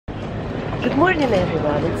Good morning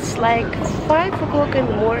everyone, it's like 5 o'clock in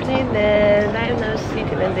the morning and I'm now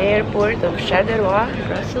sitting in the airport of Charleroi,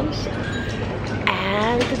 Brussels,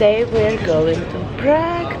 and today we're going to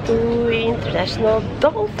Prague to International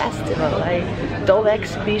Doll Festival, like doll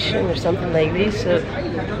exhibition or something like this, so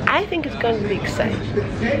I think it's going to be exciting.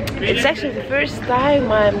 It's actually the first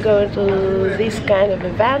time I'm going to this kind of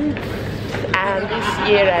event, and this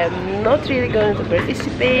year I'm not really going to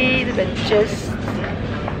participate, but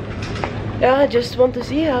I just want to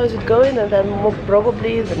see how is it going, and then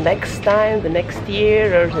probably the next time, the next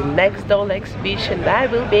year or the next doll exhibition I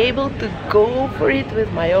will be able to go for it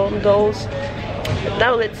with my own dolls. But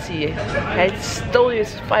now let's see. I told you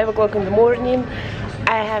it's 5 o'clock in the morning.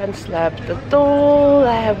 I haven't slept at all.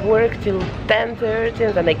 I have worked till 10:30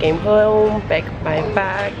 and then I came home, packed my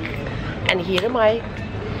bag, and here am I.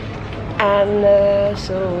 And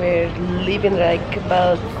so we're leaving like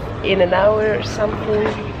about in an hour or something.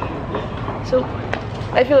 So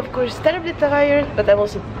I feel of course terribly tired, but I'm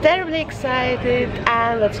also terribly excited,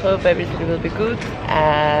 and let's hope everything will be good,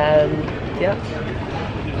 and yeah,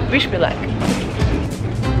 wish me luck.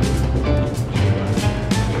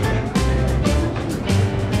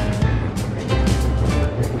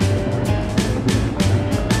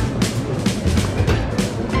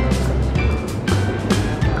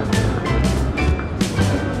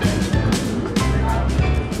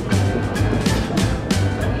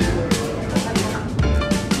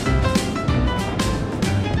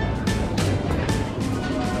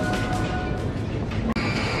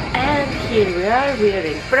 Here we are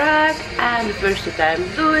in Prague, and the first thing I'm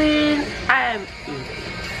doing, I'm eating.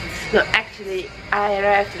 No, actually I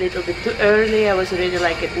arrived a little bit too early. I was already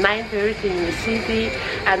like at 9:30 in the city,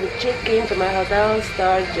 and the check-in to my hotel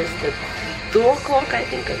started just at 2 o'clock, I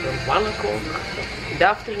think, or 1 o'clock in the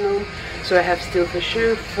afternoon. So I have still for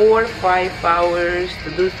sure 4 or 5 hours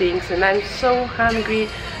to do things, and I'm so hungry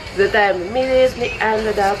that I immediately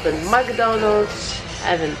ended up in McDonald's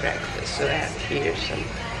having breakfast. So I have here some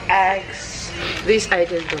eggs. This I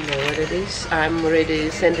just don't know what it is. I'm already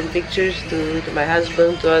sending pictures to my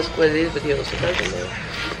husband to ask what it is, but he also doesn't know.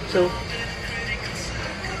 So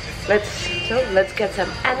let's get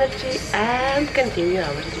some energy and continue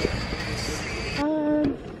our day.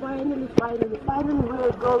 And finally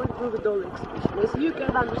we're going to the doll exhibition. As you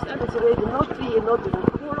can understand, it's already not 3 and not even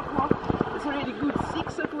 4 o'clock. It's already good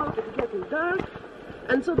 6 o'clock. It's getting dark,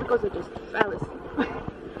 and so because I just fell asleep.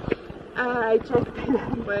 I checked in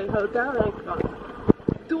my hotel and I got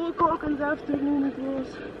 2 o'clock in the afternoon it was,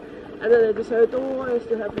 and then I decided, oh, I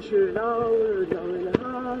still have for sure an hour or an hour and a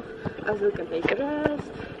half, I still can take a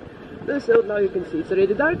rest. So now you can see it's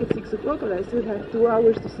already dark at 6 o'clock, and I still have 2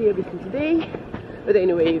 hours to see everything today. But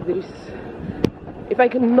anyway, if I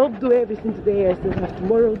cannot do everything today, I still have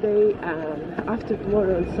tomorrow day, and after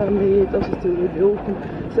tomorrow on Sunday it also still will be open,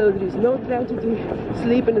 so there is no tragedy.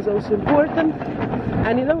 Sleeping is also important,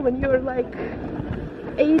 and you know, when you're like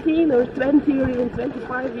 18 or 20 or even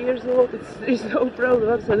 25 years old, there's no problem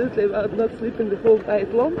absolutely about not sleeping the whole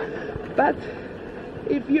night long. But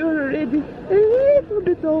if you're already a little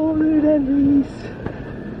bit older than this,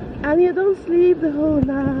 and you don't sleep the whole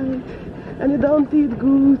night, and you don't eat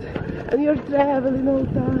good, and you're traveling all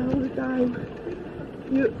the time,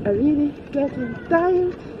 you are really getting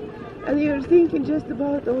tired, and you're thinking just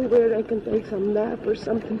about, oh, where I can take some nap or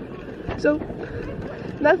something. So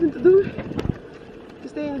nothing to do, to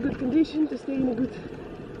stay in a good condition, to stay in a good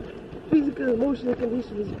physical, emotional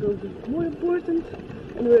condition is probably more important,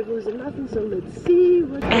 and we're losing nothing, so let's see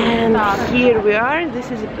what. And here we are. This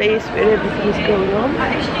is a place where everything is going on.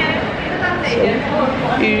 So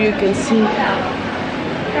here you can see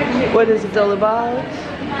what is it all about,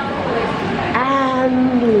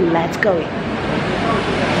 and let's go in.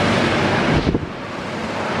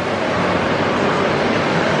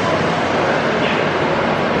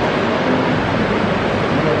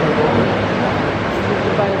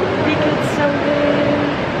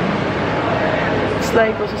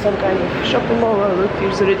 Like also some kind of shopping mall. Oh look,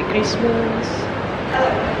 here's already Christmas,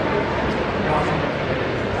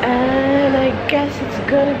 and I guess it's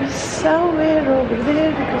gonna be somewhere over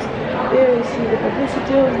there, because there you see the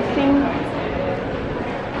publicity of the thing.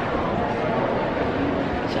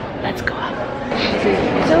 So let's go up.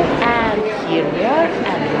 So, and here we are,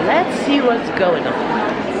 and let's see what's going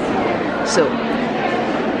on. So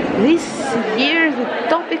this year the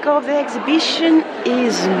topic of the exhibition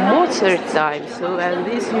is Mozart time. So, and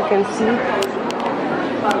this you can see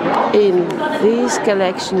in this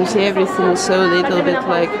collection. You see everything is so little bit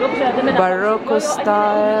like Baroque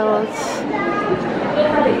style.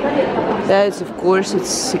 Yes, of course,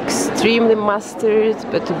 it's extremely mustard,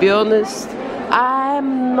 but to be honest,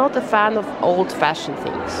 I'm I'm not a fan of old-fashioned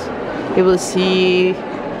things. You will see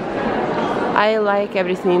I like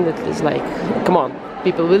everything that is like, come on,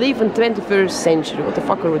 people, we live in 21st century. What the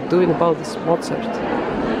fuck are we doing about this Mozart?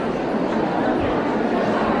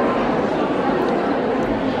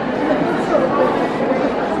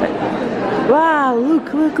 Wow,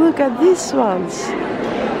 look at these ones.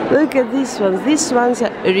 Look at these ones. These ones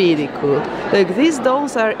are really cool. Look, these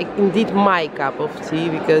dolls are indeed my cup of tea,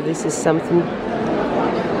 because this is something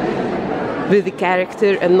with the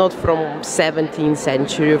character and not from 17th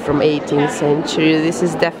century or from 18th century. This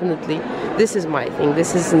is definitely, this is my thing.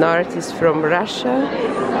 This is an artist from Russia,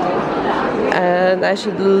 and I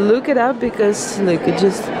should look it up because look, it's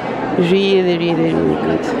just really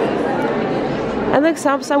good. And like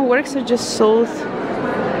some works are just sold.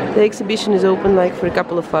 The exhibition is open like for a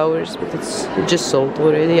couple of hours, but it's just sold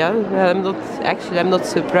already. Yeah, I'm not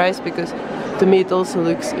surprised, because to me it also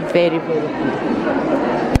looks very cool.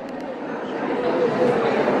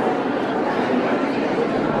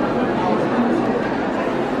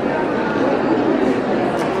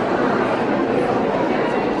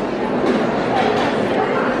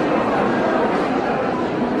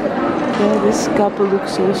 Yeah, this couple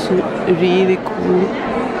looks also really cool.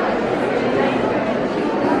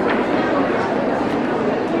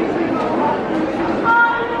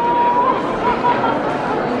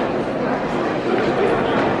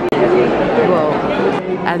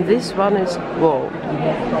 And this one is, whoa,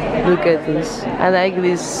 look at this. I like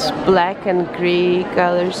these black and grey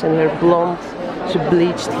colors, and her blonde, she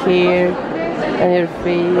bleached hair, and her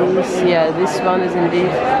face. Yeah, this one is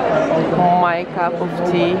indeed my cup of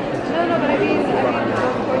tea.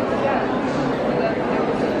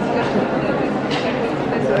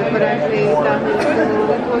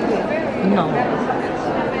 No.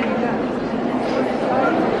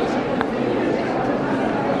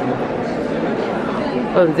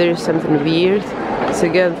 Oh, there is something weird. It's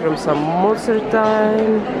again from some Mozart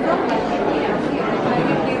time.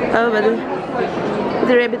 Oh, but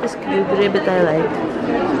the rabbit is cute. The rabbit I like.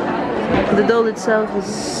 The doll itself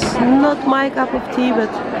is not my cup of tea,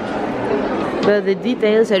 but the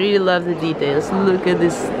details, I really love the details. Look at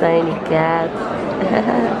this tiny cat.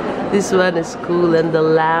 This one is cool, and the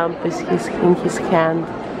lamp is in his hand.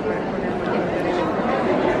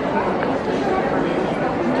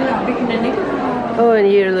 Oh, and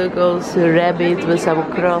here look, also a rabbit with some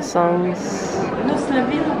croissants.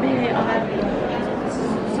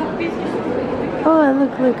 Oh, and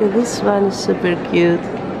look at this one, is super cute.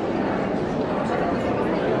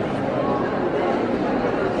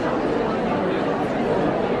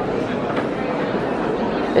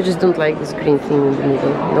 I just don't like this green thing in the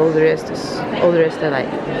middle. And all the rest I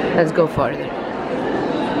like. Let's go further.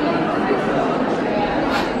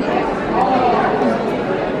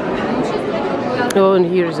 Oh, and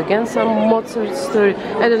here's again some Mozart story.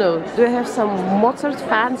 I don't know, do I have some Mozart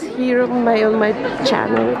fans here on my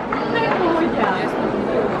channel?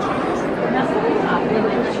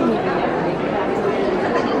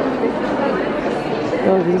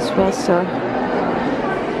 Oh,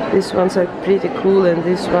 these ones are pretty cool, and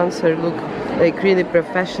these ones are look like really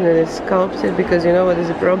professionally sculpted, because you know what is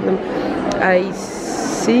the problem? I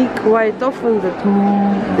see quite often that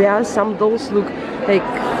there are some dolls look like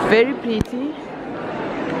very pretty,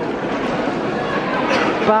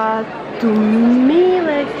 but to me,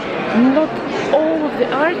 like, not all of the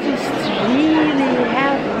artists really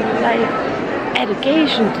have like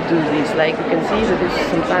education to do this. Like, you can see that it's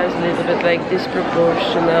sometimes a little bit like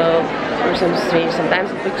disproportional or some strange.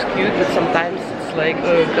 Sometimes it looks cute, but sometimes it's like,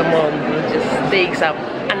 oh come on, just take some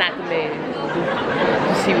anatomy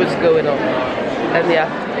to see what's going on. And yeah,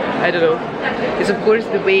 I don't know. It's of course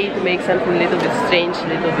the way to make something a little bit strange, a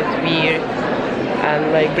little bit weird,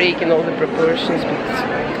 and like breaking all the proportions, but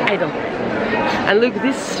I don't know. And look,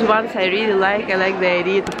 these ones I really like. I like the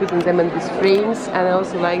idea to put them in these frames, and I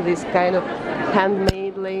also like this kind of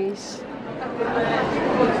handmade lace.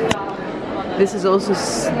 This is also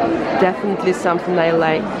definitely something I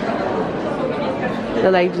like. I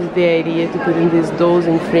like just the idea to put in these dolls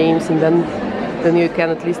in frames, and then you can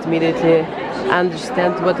at least immediately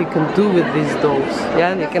understand what you can do with these dolls.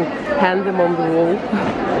 Yeah, you can hang them on the wall.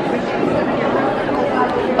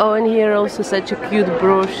 Oh, and here also such a cute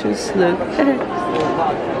brooches, look.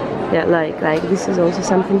 Yeah, like this is also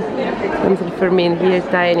something for me. In here,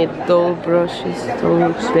 tiny doll brooches. It all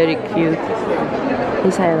looks very cute.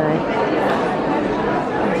 This I like.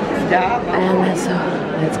 And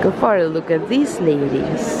let's go forward. Look at these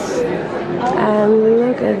ladies. And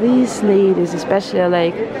look at these ladies, especially I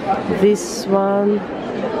like this one.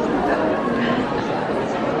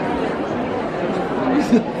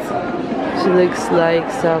 She looks like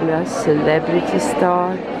some celebrity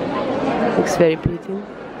star. Looks very pretty.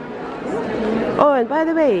 Oh, and by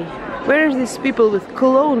the way, where are these people with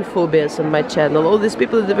cologne phobias on my channel? All these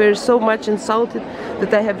people that were so much insulted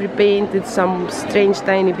that I have repainted some strange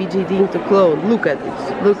tiny BJD into cologne. Look at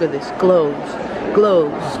this, clones,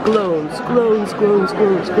 clones, clones, clones, clones,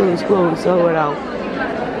 clones, clones, clones, all around.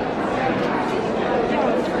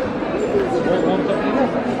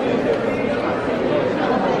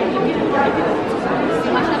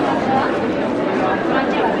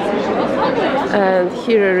 And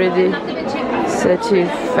here already such a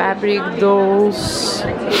fabric dolls.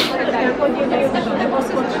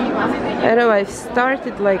 I know I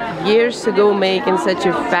started like years ago making such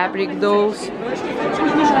a fabric dolls.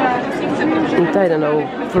 And I don't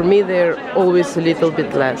know, for me they're always a little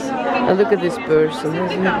bit less. And look at this person,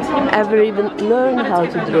 hasn't ever even learned how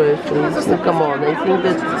to draw a face. So come on, I think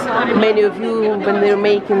that many of you, when they're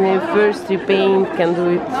making their first repaint, can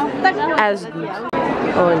do it as good.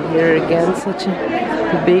 Oh, and here again, such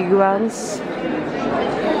a big ones.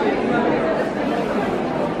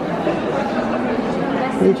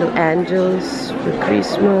 Little angels for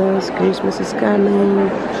Christmas. Christmas is coming.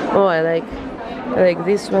 Oh, I like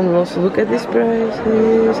this one. And also look at these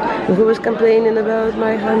prices. Who was complaining about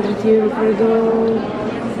my €100 for a doll?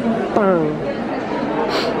 Bang.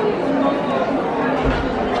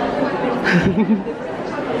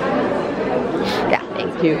 Yeah,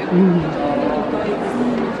 thank you.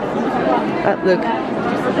 Look,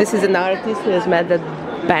 this is an artist who has made that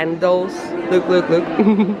band dolls. Look, look, look.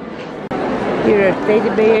 Here are teddy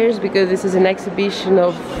bears, because this is an exhibition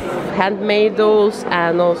of handmade dolls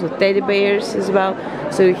and also teddy bears as well.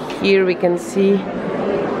 So here we can see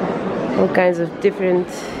all kinds of different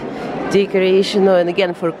decoration. Oh, and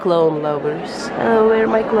again for clone lovers. Oh, where are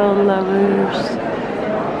my clone lovers?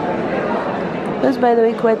 That's, by the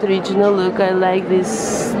way, quite original. Look, I like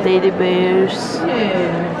these teddy bears.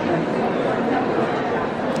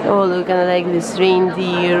 Oh, look, and I like this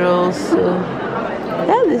reindeer also.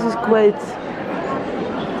 Yeah, this is quite...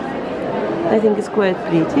 I think it's quite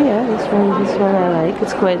pretty, yeah, this one I like.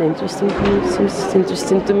 It's quite interesting for me. It's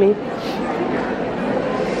interesting to me.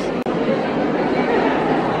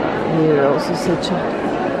 Here also such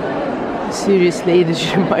a serious lady.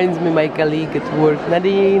 She reminds me of my colleague at work,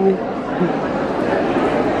 Nadine.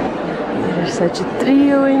 There's such a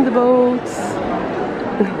trio in the boats.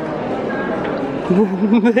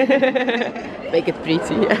 Make it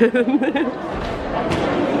pretty.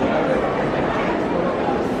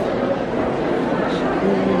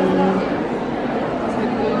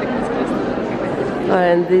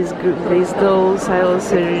 And these dolls I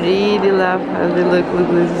also really love how they look. Look,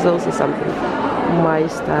 this is also something my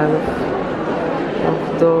style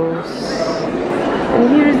of dolls. And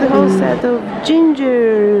here is the whole set of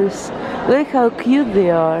gingers. Look how cute they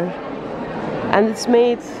are. And it's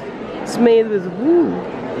made with wool.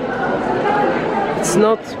 It's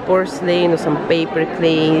not porcelain or some paper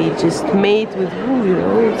clay. It's just made with wool, you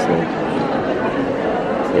know. It's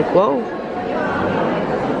like whoa.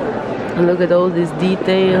 And look at all these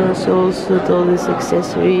details, also at all these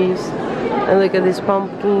accessories. And look at these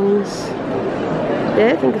pumpkins.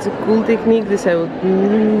 Yeah, I think it's a cool technique. This I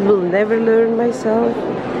will never learn myself.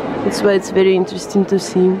 That's why it's very interesting to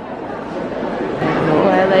see. Oh,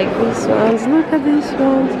 I like these ones. Look at these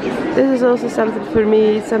ones. This is also something for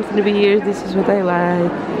me. It's something weird. This is what I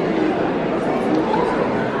like.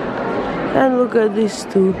 And look at these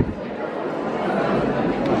two.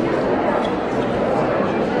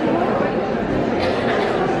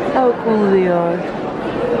 How cool they are.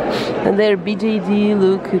 And they're BJD,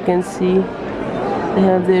 look, you can see. They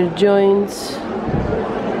have their joints.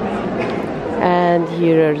 And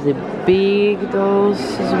here are the big dolls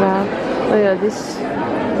as well. Oh yeah,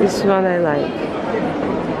 this one I like.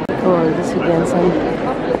 Oh, this again, some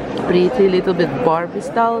pretty little bit Barbie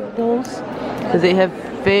style dolls. They have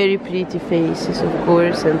very pretty faces, of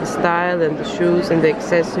course, and the style and the shoes and the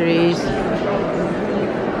accessories.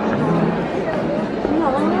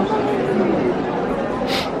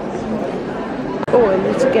 Oh, and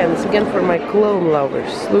it's again for my clone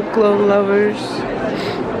lovers. Look, clone lovers.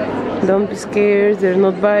 Don't be scared, they're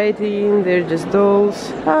not biting, they're just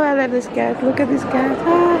dolls. Oh, I love this cat. Look at this cat.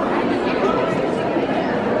 Ah.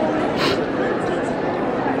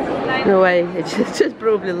 No, I just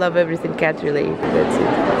probably love everything cat related. That's it.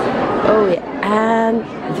 Oh yeah, and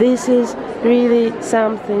this is really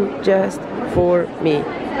something just for me.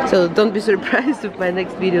 So don't be surprised if my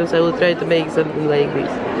next videos I will try to make something like this.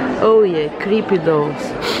 Oh yeah, creepy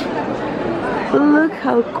dolls. Look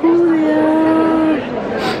how cool they are.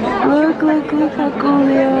 Look how cool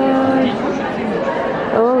they are.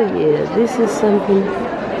 Oh yeah, this is something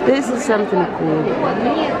cool.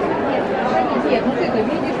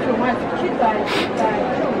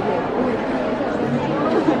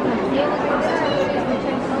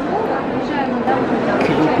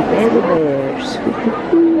 Creepy teddy bears.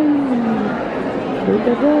 Look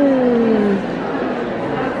at that.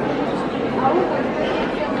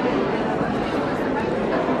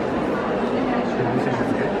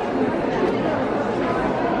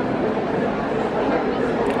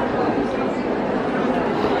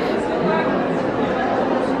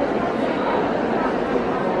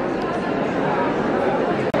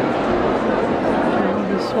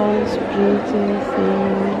 This one's pretty, I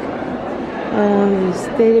think. These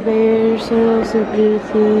teddy bears are also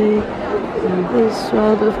pretty. And this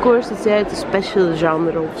one, but of course, it's a special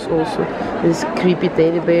genre also. These creepy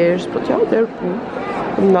teddy bears, but yeah, they're cool.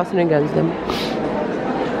 Nothing against them.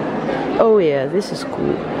 Oh yeah, this is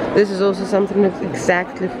cool. This is also something that's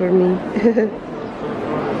exactly for me.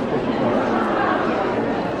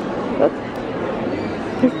 What?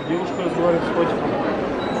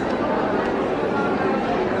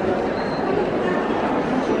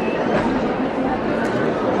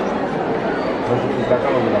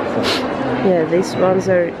 Yeah, these ones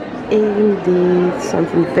are indeed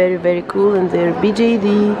something very, very cool, and they're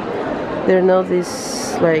BJD. They're not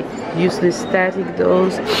this like useless static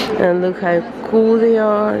dolls, and look how cool they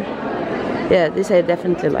are. Yeah, this I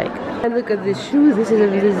definitely like. And look at these shoes. This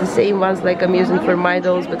is the same ones like I'm using for my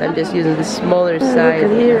dolls, but I'm just using the smaller size.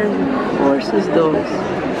 Look at here, horses dolls.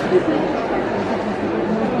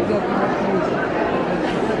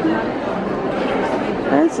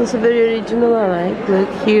 That's also very original, I like. Look,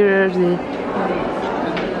 here are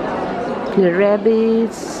the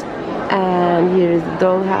rabbits, and here is the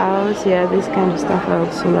dollhouse. Yeah, this kind of stuff I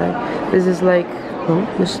also like. This is like,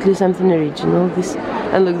 mostly something original. This,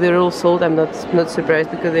 and look, they're all sold. I'm not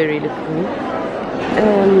surprised because they're really cool.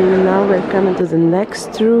 And now we're coming to the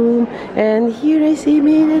next room, and here I see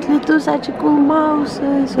immediately two such cool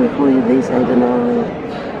mouses. So who is this? I don't know.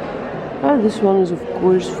 Oh, this one is of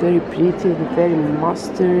course very pretty and very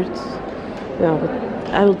mustard. Yeah, but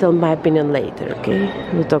I will tell my opinion later, okay?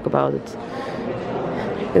 We'll talk about it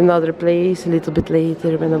in another place a little bit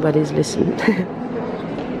later when nobody's listening.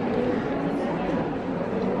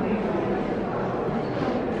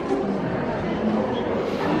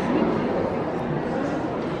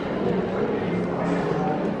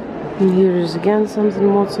 And here is again something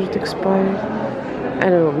Mozart expired. I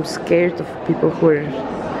don't know, I'm scared of people who are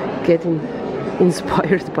getting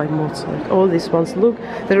inspired by Mozart. All these ones, look,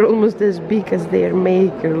 they're almost as big as their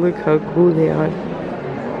maker. Look how cool they are.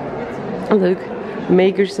 Look,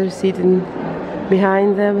 makers are sitting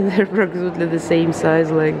behind them, and they're approximately the same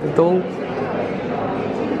size like the doll.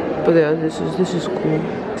 But yeah, this is cool.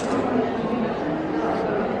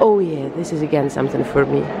 Oh yeah, this is again something for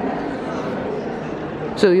me.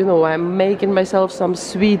 So, you know, I'm making myself some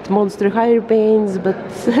sweet Monster High Repaints, but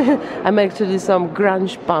I'm actually some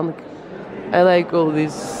grunge punk. I like all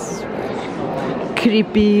this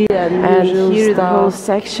creepy and here the whole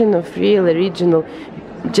section of real original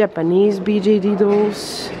Japanese BJD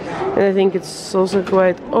dolls. And I think it's also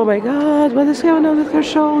quite, oh my god, what is going on with her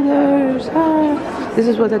shoulders? Ah. This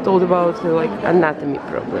is what I told about, like, anatomy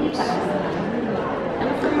problems.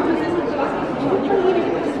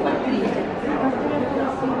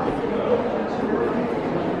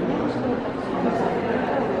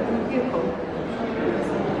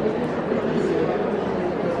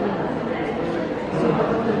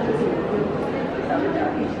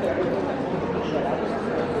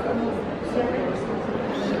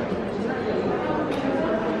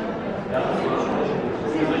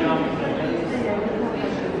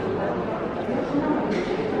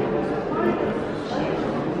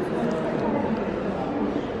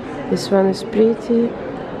 This one is pretty,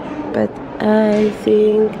 but I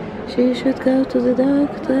think she should go to the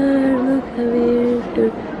doctor. Look how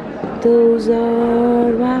weird those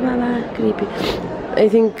are. Creepy. I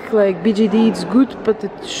think like BJD it's good, but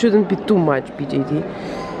it shouldn't be too much BJD.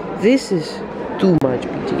 This is too much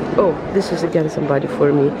BJD. Oh, this is again somebody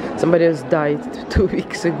for me. Somebody else died 2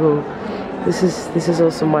 weeks ago. This is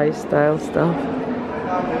also my style stuff.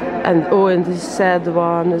 And oh, and this sad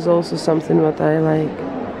one is also something what I like.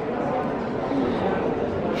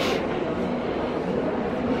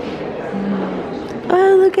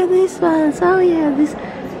 Oh, look at this one. Oh yeah, this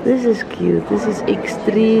is cute. This is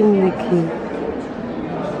extremely cute.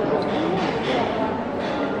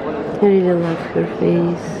 I really love her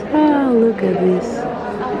face. Oh, look at this.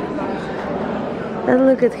 And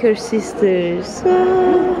look at her sisters.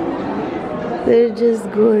 Oh. They're just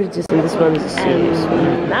gorgeous, and this one is a serious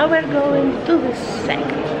one. Now we're going to the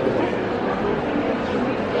second.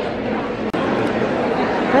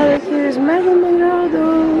 And here's Marilyn Monroe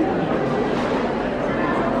doll.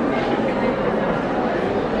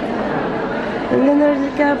 And then there's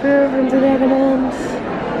DiCaprio from The Revenant.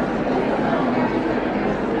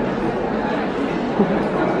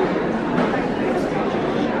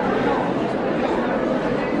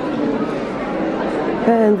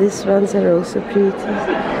 And these ones are also pretty.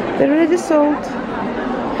 They're already sold.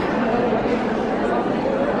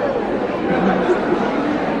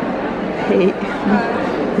 Hey.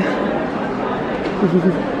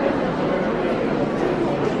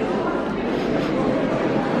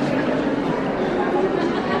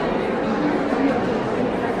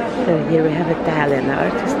 Here we have Italian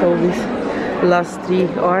artists. All these last three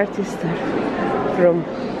artists are from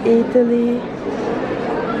Italy.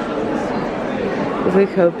 Look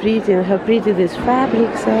how pretty these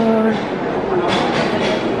fabrics are.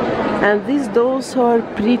 And these dolls are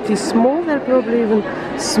pretty small. They're probably even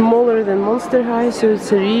smaller than Monster High, so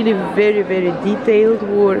it's a really very detailed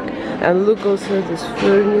work. And look also at this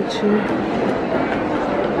furniture.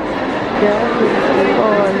 Yeah.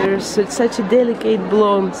 Oh, and there's such a delicate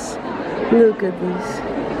blondes. Look at this.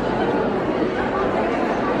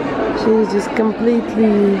 She's just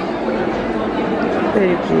completely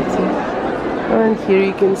very pretty. And here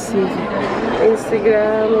you can see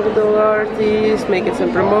Instagram of the doll artist making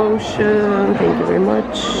some promotion. Thank you very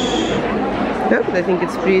much. Yeah, but I think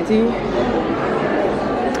it's pretty.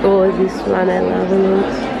 Oh, this one I love a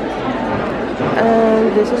lot.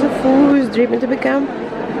 And this is a fool who is dreaming to become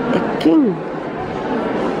a king.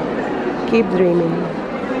 Keep dreaming.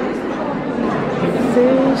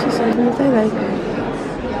 This is something that I like.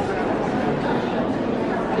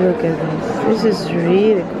 Look at this. This is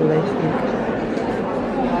really cool, I think.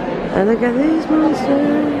 And look at this monster.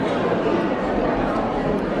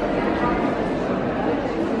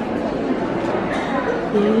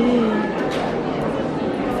 Yeah.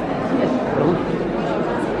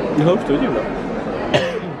 Je hoofdstudio wel.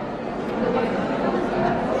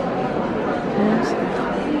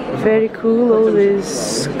 Very cool, all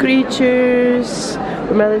these creatures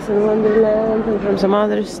from Alice in Wonderland and from some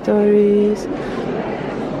other stories.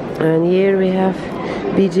 And here we have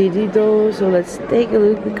BJD dolls, so let's take a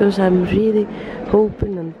look, because I'm really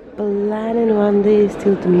hoping and planning one day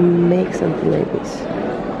still to make something like this.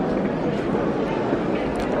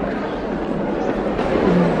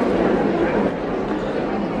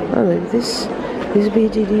 Oh, look, these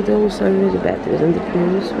BJD dolls are really better than the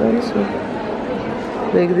previous ones. So,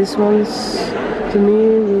 like, this one's to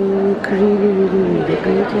me look really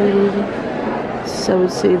great already. So I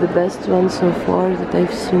would say the best one so far that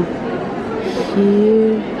I've seen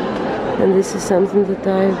here. And this is something that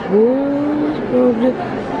I would probably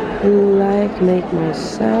like make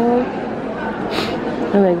myself.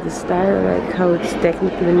 I like the style, I like how it's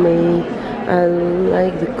technically made. I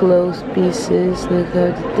like the clothes pieces, like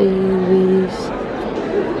how the tail is.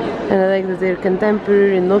 And I like that they're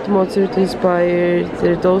contemporary and not Mozart inspired.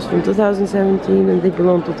 They're dolls from 2017 and they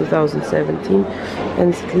belong to 2017.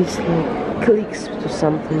 And it clicks to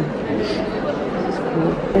something. It's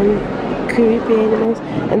cool. And creepy animals.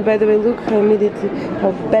 And by the way, look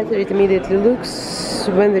how better it immediately looks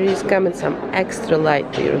when there is coming some extra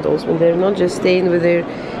light to your dolls. When they're not just staying with their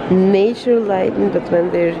natural lighting, but when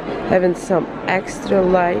they're having some extra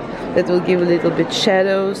light that will give a little bit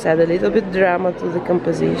shadows, add a little bit drama to the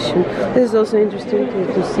composition. This is also interesting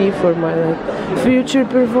to see for my future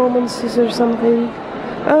performances or something.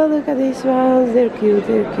 Oh, look at these ones, they're cute,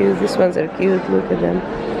 these ones are cute, look at them.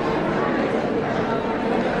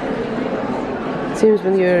 It seems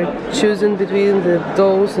when you're choosing between the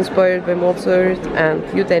dolls inspired by Mozart and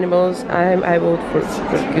cute animals, I vote for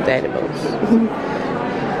cute animals.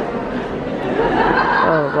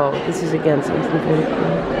 Oh wow, this is again something very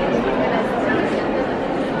cool.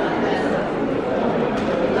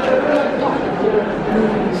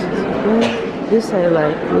 This I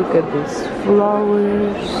like, look at these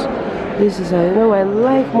flowers. This is, I know, I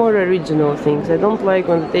like more original things. I don't like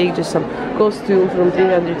when they take just some costume from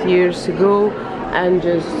 300 years ago and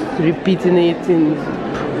just repeating it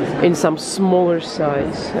in some smaller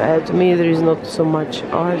size. To me there is not so much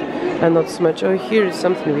art and not so much, oh, here is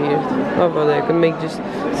something weird. How about I can make just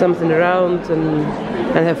something round and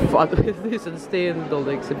have fun with this and stay in the doll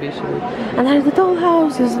exhibition. And there's the doll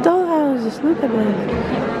houses, look at that.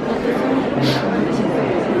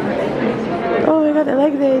 Oh my god, I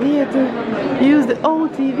like the idea to use the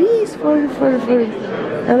old TVs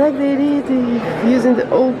I like the idea to using the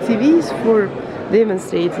old TVs for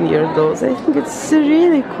demonstrating your dolls. I think it's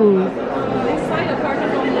really cool.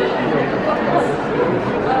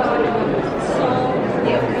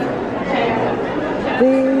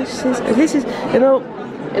 This is in all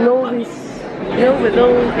this with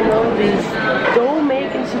all this dough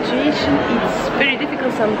making situation, it's very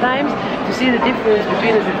difficult sometimes to see the difference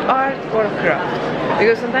between is it art or craft,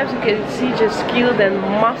 because sometimes you can see just skilled and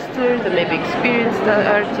mastered and maybe experienced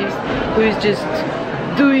artist who is just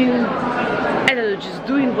doing, I don't know, just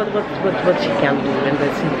doing what she can do, and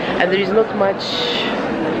that's it. And there is not much.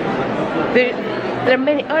 There are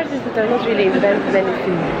many artists that are not really inventing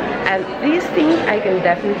anything, and these things I can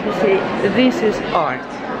definitely say this is art.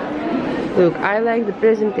 Look, I like the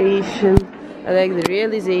presentation, I like the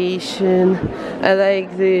realization, I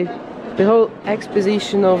like the whole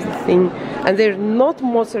exposition of the thing, and they're not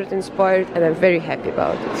Mozart inspired, and I'm very happy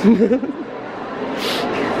about it.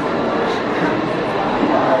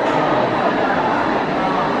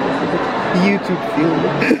 YouTube film.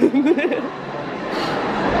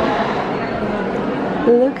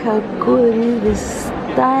 Look how cool it is, this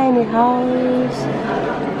tiny house.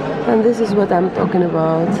 And this is what I'm talking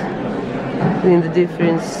about. Between the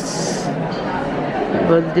difference,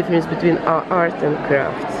 about the difference between art and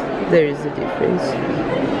craft. There is a difference.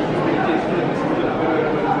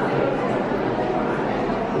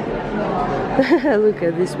 Look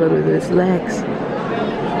at this one with its legs.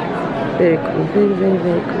 Very cool,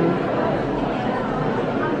 very cool.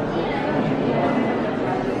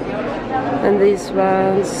 And this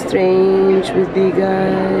one, strange with big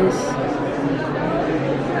eyes.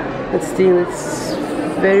 But still, it's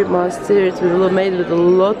very mastered, made with a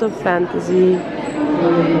lot of fantasy.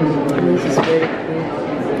 And this is very cool.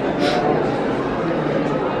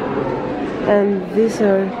 And these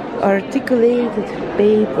are articulated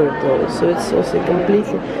paper dolls, so it's also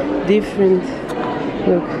completely different.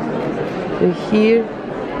 Look, and here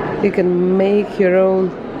you can make your own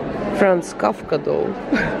Franz Kafka doll.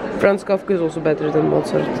 Franz Kafka is also better than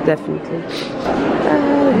Mozart, definitely.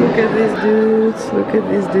 Look at these dudes, look at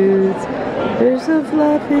these dudes. They're so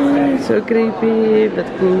fluffy, so creepy, but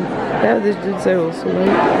cool. Yeah, these dudes are also like,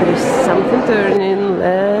 there's something turning.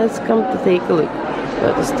 Let's come to take a look.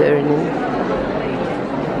 What is turning?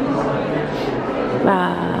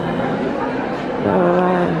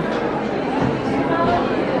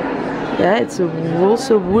 Yeah, it's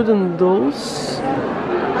also wooden dolls.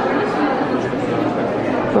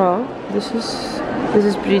 Wow, this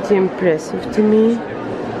is pretty impressive to me.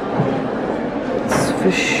 It's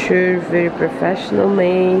for sure very professional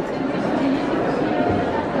made,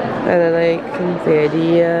 and I like the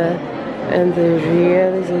idea and the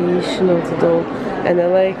realization of the doll, and I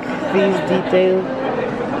like this detail.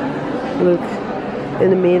 Look, in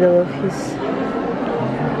the middle of his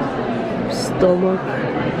stomach,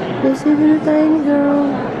 there's even a tiny girl.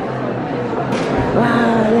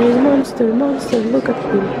 Wow, there's monster, look at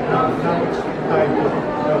him.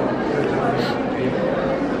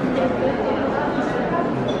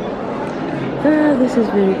 Ah, this is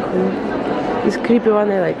very cool. This creepy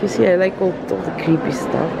one I like. You see, I like all the creepy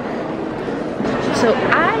stuff. So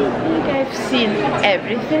I think I've seen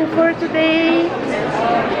everything for today.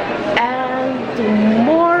 And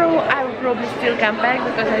tomorrow I will probably still come back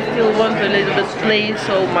because I still want to a little bit place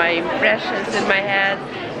all my impressions in my head.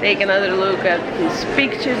 Take another look at these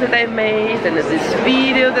pictures that I made and at this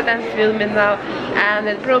video that I'm filming now, and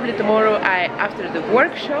then probably tomorrow after the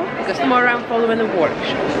workshop, because tomorrow I'm following a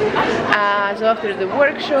workshop. So after the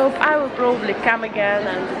workshop I will probably come again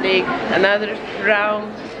and take another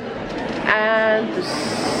round and to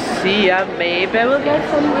see, maybe I will get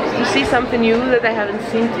to see something new that I haven't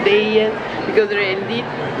seen today yet, because there are indeed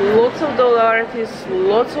lots of doll artists,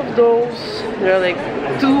 lots of dolls. There are like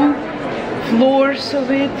 2 floors of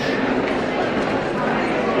it,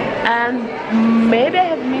 and maybe I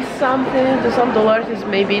have missed something. To some doll artists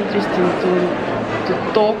may be interesting to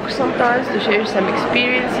talk sometimes, to share some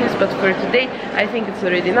experiences, but for today I think it's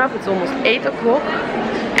already enough. It's almost 8 o'clock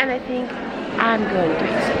and I think I'm going to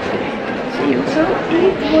exit. See you. So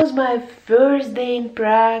it was my first day in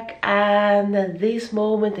Prague, and at this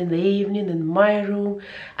moment in the evening in my room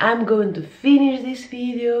I'm going to finish this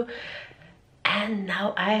video. And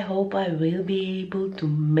now I hope I will be able to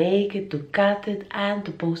make it, to cut it and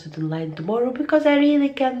to post it online tomorrow, because I really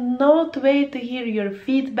cannot wait to hear your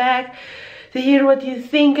feedback, to hear what you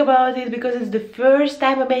think about it, because it's the first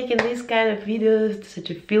time I'm making this kind of videos, such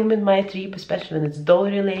a film in my trip, especially when it's doll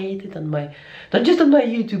related on my, not just on my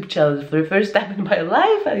YouTube channel, for the first time in my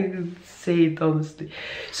life, I can say it honestly.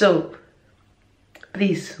 So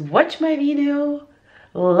please watch my video,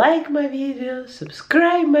 like my video,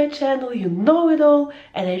 subscribe my channel, you know it all,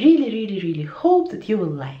 and I really hope that you will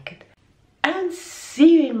like it. And see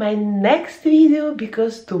you in my next video,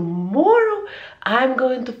 because tomorrow I'm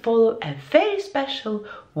going to follow a very special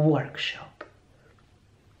workshop.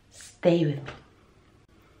 Stay with me.